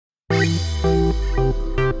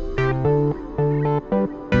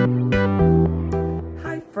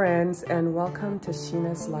Greetings and welcome to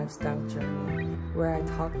Sheena's Lifestyle Journey, where I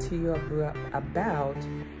talk to you about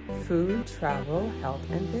food, travel, health,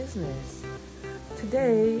 and business.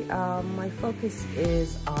 Today, my focus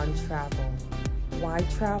is on travel. Why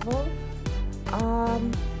travel?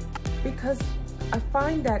 Because I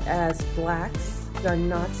find that as Blacks, they're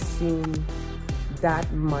not seen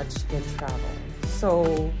that much in travel.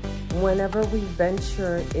 So whenever we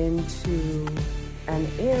venture into an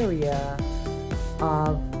area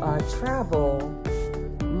of travel,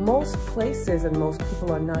 most places and most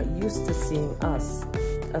people are not used to seeing us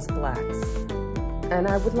as Blacks. And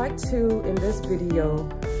I would like to, in this video,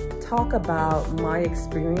 talk about my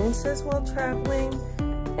experiences while traveling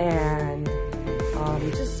and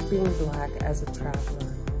just being Black as a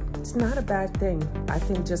traveler. It's not a bad thing. I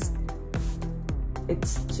think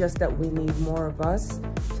it's just that we need more of us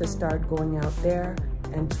to start going out there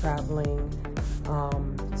and traveling,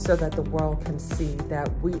 so that the world can see that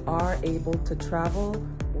we are able to travel,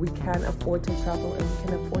 we can afford to travel, and we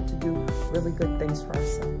can afford to do really good things for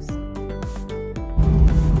ourselves.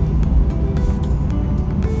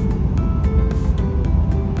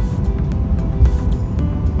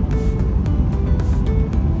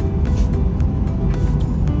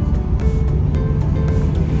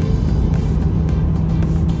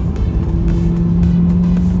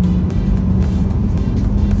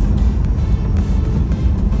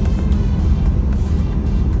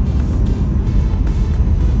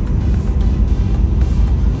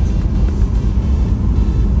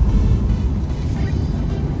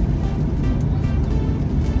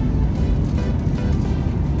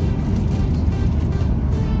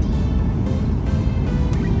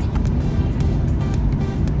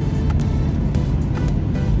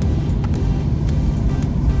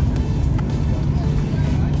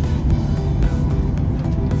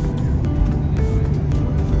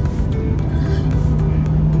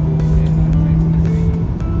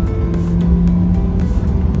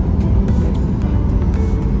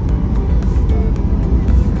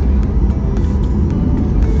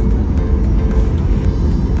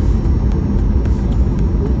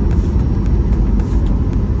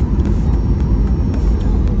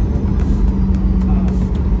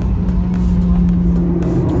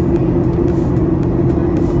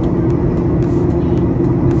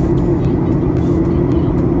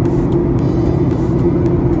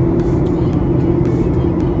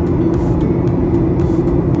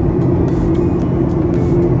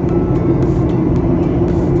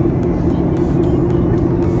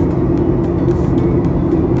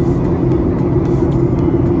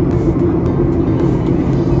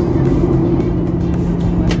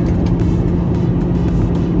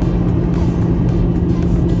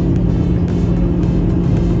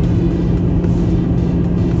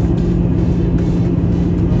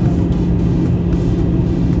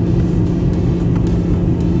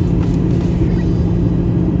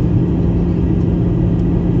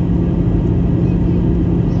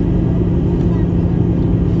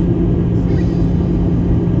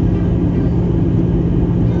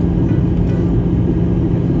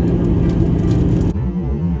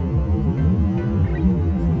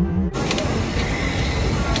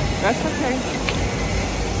 That's okay.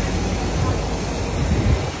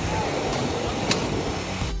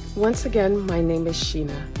 Once again, my name is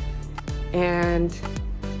Sheena, and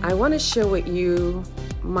I want to share with you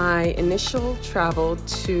my initial travel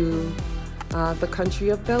to the country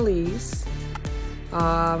of Belize.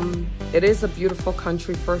 It is a beautiful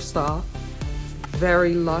country, first off,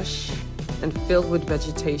 very lush and filled with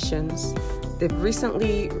vegetations. They've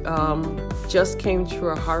recently just came through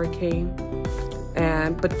a hurricane,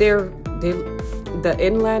 but the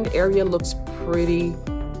inland area looks pretty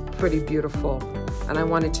beautiful, and I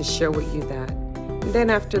wanted to share with you that. And then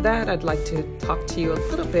after that, I'd like to talk to you a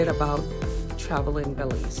little bit about travel in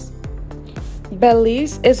Belize.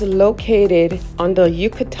 Belize is located on the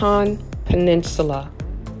Yucatan Peninsula.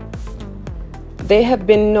 They have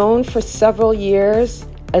been known for several years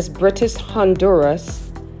as British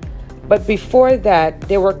Honduras, but before that,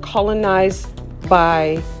 they were colonized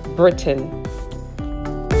by Britain.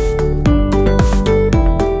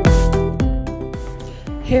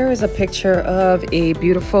 Here is a picture of a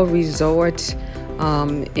beautiful resort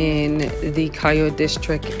in the Cayo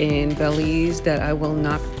District in Belize that I will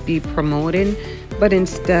not be promoting, but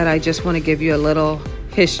instead I just want to give you a little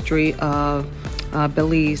history of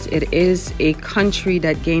Belize. It is a country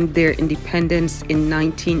that gained their independence in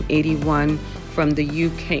 1981 from the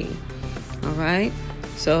UK. All right,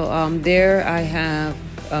 so there I have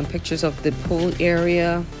pictures of the pool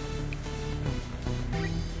area.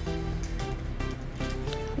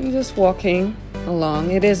 I'm just walking along.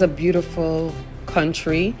 It is a beautiful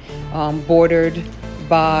country, bordered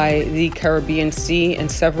by the Caribbean Sea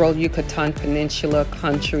and several Yucatan Peninsula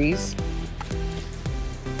countries.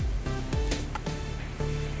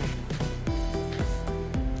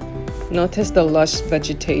 Notice the lush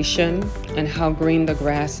vegetation and how green the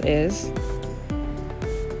grass is.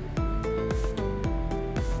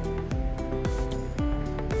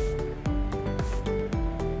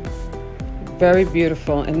 Very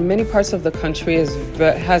beautiful, and many parts of the country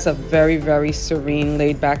has a very, very serene,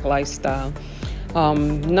 laid-back lifestyle.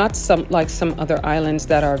 Not like some other islands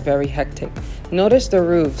that are very hectic. Notice the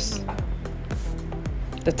roofs,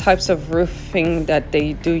 the types of roofing that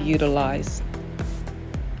they do utilize.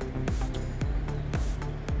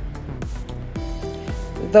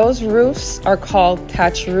 Those roofs are called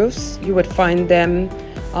thatch roofs. You would find them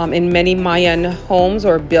in many Mayan homes,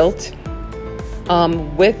 or built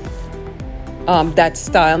with that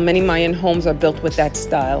style. Many Mayan homes are built with that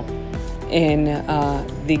style in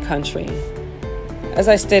the country. As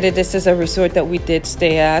I stated, this is a resort that we did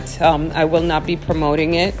stay at. I will not be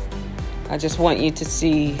promoting it. I just want you to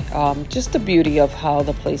see just the beauty of how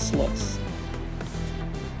the place looks.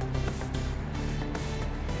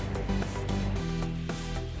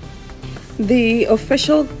 The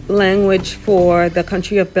official language for the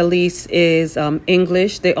country of Belize is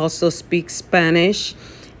English. They also speak Spanish,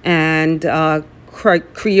 and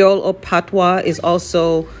Creole or Patois is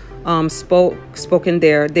also spoken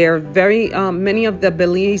there. They're very many of the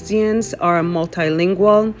Belizeans are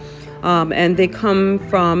multilingual, and they come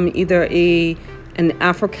from either an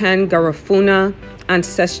African Garifuna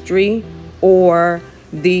ancestry or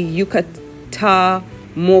the Yucatan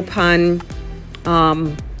Mopan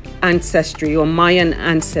ancestry, or Mayan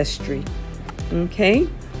ancestry. Okay,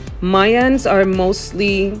 Mayans are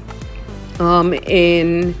mostly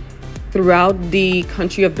throughout the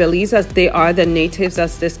country of Belize, as they are the natives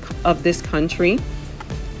of this country.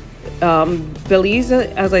 Belize,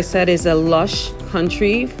 as I said, is a lush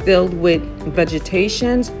country filled with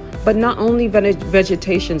vegetations, but not only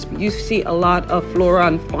vegetations. You see a lot of flora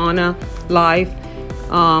and fauna life.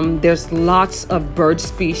 There's lots of bird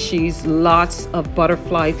species, lots of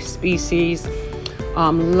butterfly species,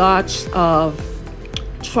 lots of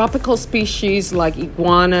tropical species like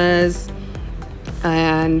iguanas,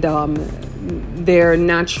 and their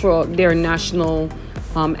national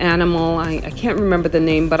animal. I can't remember the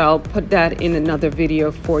name, but I'll put that in another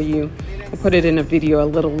video for you. I'll put it in a video a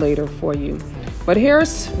little later for you. But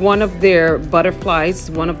here's one of their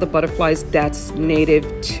butterflies, one of the butterflies that's native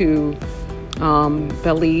to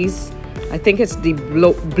Belize. I think it's the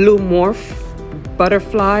blue morph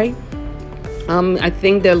butterfly. I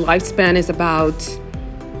think their lifespan is about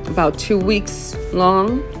 2 weeks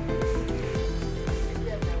long.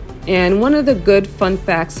 And one of the good fun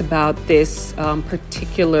facts about this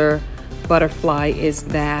particular butterfly is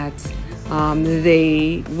that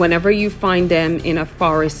whenever you find them in a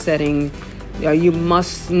forest setting, you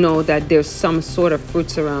must know that there's some sort of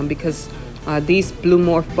fruits around, because these blue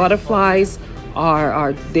morph butterflies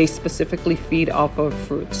they specifically feed off of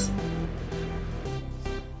fruits.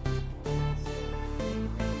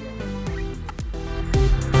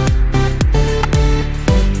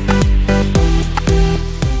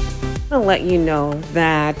 I want to let you know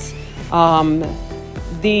that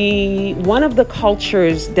one of the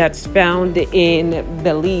cultures that's found in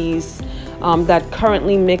Belize that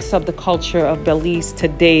currently makes up the culture of Belize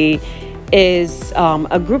today is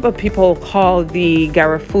a group of people called the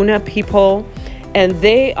Garifuna people, and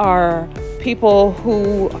they are people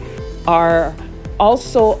who are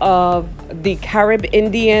also of the Carib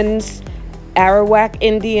Indians, Arawak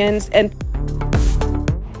Indians, and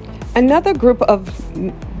another group of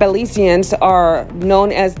Belizeans are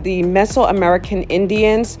known as the Mesoamerican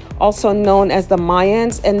Indians, also known as the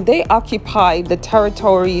Mayans, and they occupy the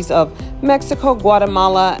territories of Mexico,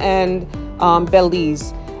 Guatemala, and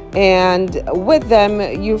Belize. And with them,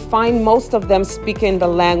 you find most of them speaking the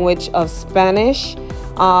language of Spanish,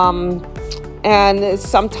 and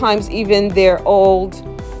sometimes even their old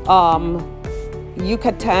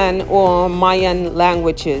Yucatan or Mayan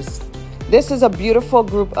languages. This is a beautiful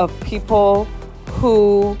group of people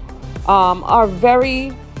who are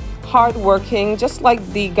very hardworking, just like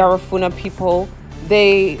the Garifuna people.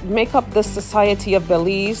 They make up the society of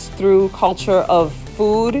Belize through culture of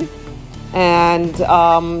food, and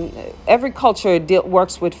every culture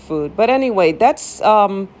works with food. But anyway, that's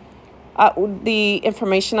the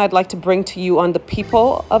information I'd like to bring to you on the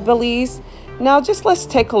people of Belize. Now, just let's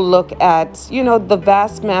take a look at, the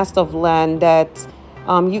vast mass of land that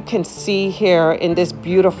you can see here in this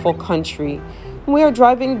beautiful country. We are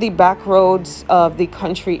driving the back roads of the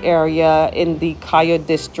country area in the Cayo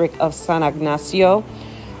District of San Ignacio.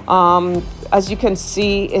 As you can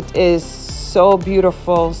see, it is so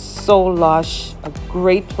beautiful, so lush, a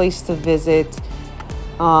great place to visit,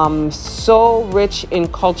 so rich in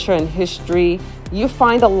culture and history. You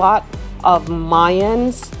find a lot of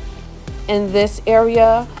Mayans in this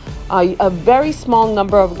area, a very small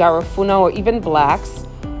number of Garifuna or even blacks,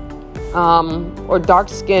 or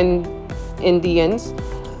dark-skinned Indians.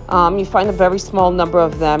 You find a very small number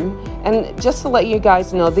of them. And just to let you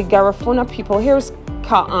guys know, the Garifuna people, here's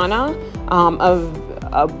Ka'ana,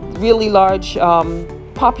 a really large,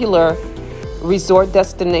 popular resort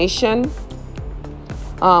destination.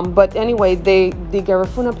 But anyway, the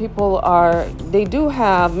Garifuna people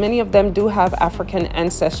many of them do have African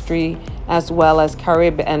ancestry as well as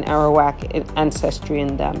Carib and Arawak ancestry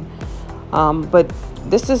in them. But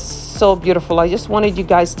this is so beautiful. I just wanted you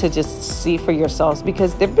guys to just see for yourselves,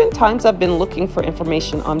 because there have been times I've been looking for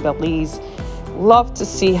information on Belize. Love to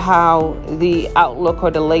see how the outlook or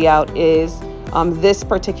the layout is. This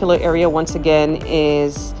particular area, once again,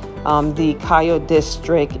 is the Cayo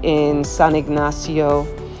District in San Ignacio.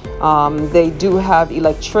 They do have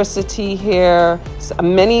electricity here.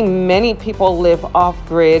 Many people live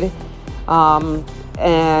off-grid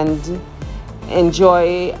and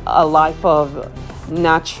enjoy a life of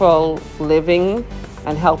natural living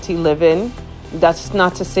and healthy living. That's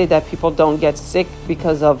not to say that people don't get sick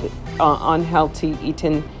because of unhealthy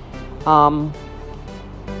eating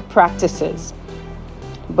practices.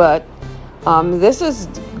 But this is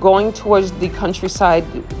going towards the countryside.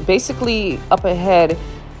 Basically up ahead,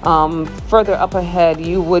 further up ahead,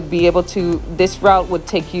 you would be able to, this route would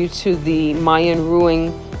take you to the Mayan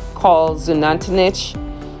ruin called Zunantanich,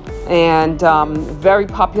 and very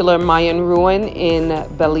popular Mayan ruin in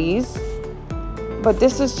Belize. But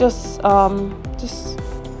this is just come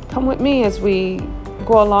with me as we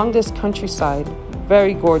go along this countryside.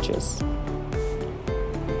 Very gorgeous.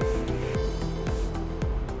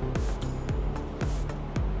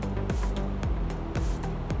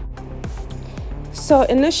 So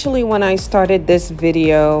initially when I started this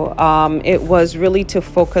video, it was really to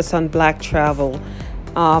focus on Black travel.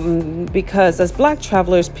 Because as Black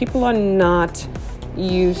travelers, people are not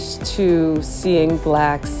used to seeing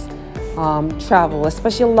Blacks travel,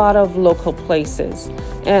 especially a lot of local places.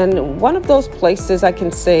 And one of those places I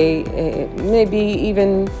can say maybe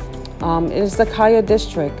even is the Cayo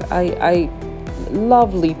District.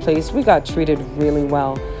 Lovely place. We got treated really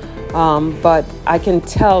well. But I can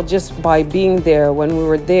tell just by being there, when we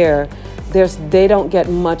were there, they don't get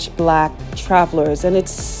much Black travelers. And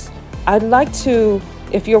I'd like to,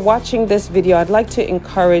 if you're watching this video, I'd like to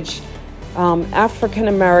encourage African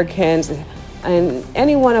Americans and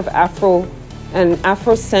anyone of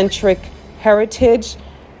Afrocentric heritage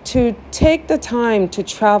to take the time to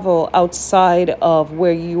travel outside of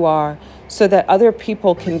where you are, so that other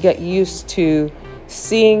people can get used to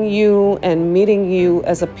seeing you and meeting you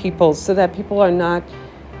as a people, so that people are not,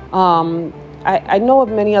 I know of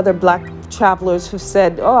many other Black travelers who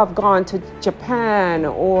said, oh, I've gone to Japan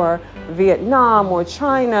or Vietnam or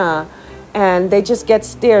China, and they just get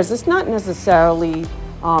stares. It's not necessarily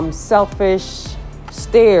selfish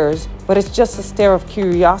stares, but it's just a stare of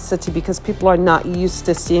curiosity because people are not used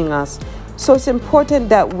to seeing us. So it's important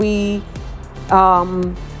that we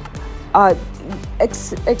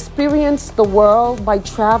experience the world by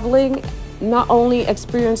traveling, not only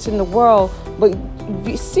experiencing the world, but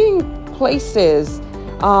seeing places,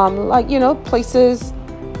 places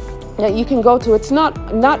that you can go to. It's not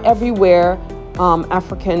everywhere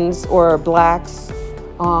Africans or Blacks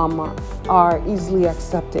are easily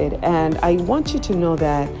accepted, and I want you to know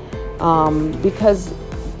that because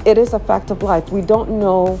it is a fact of life. We don't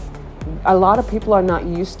know. A lot of people are not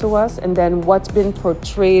used to us, and then what's been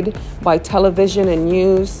portrayed by television and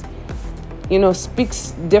news,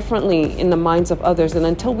 speaks differently in the minds of others. And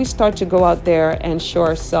until we start to go out there and show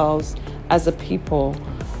ourselves as a people,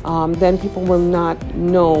 then people will not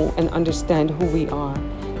know and understand who we are.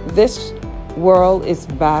 This world is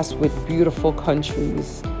vast with beautiful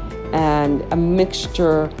countries and a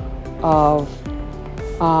mixture of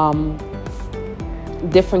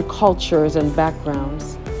different cultures and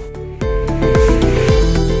backgrounds.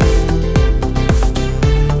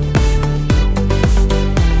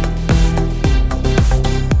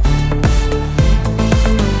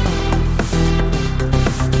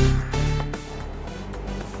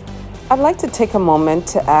 I'd like to take a moment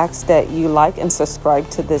to ask that you like and subscribe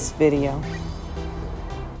to this video.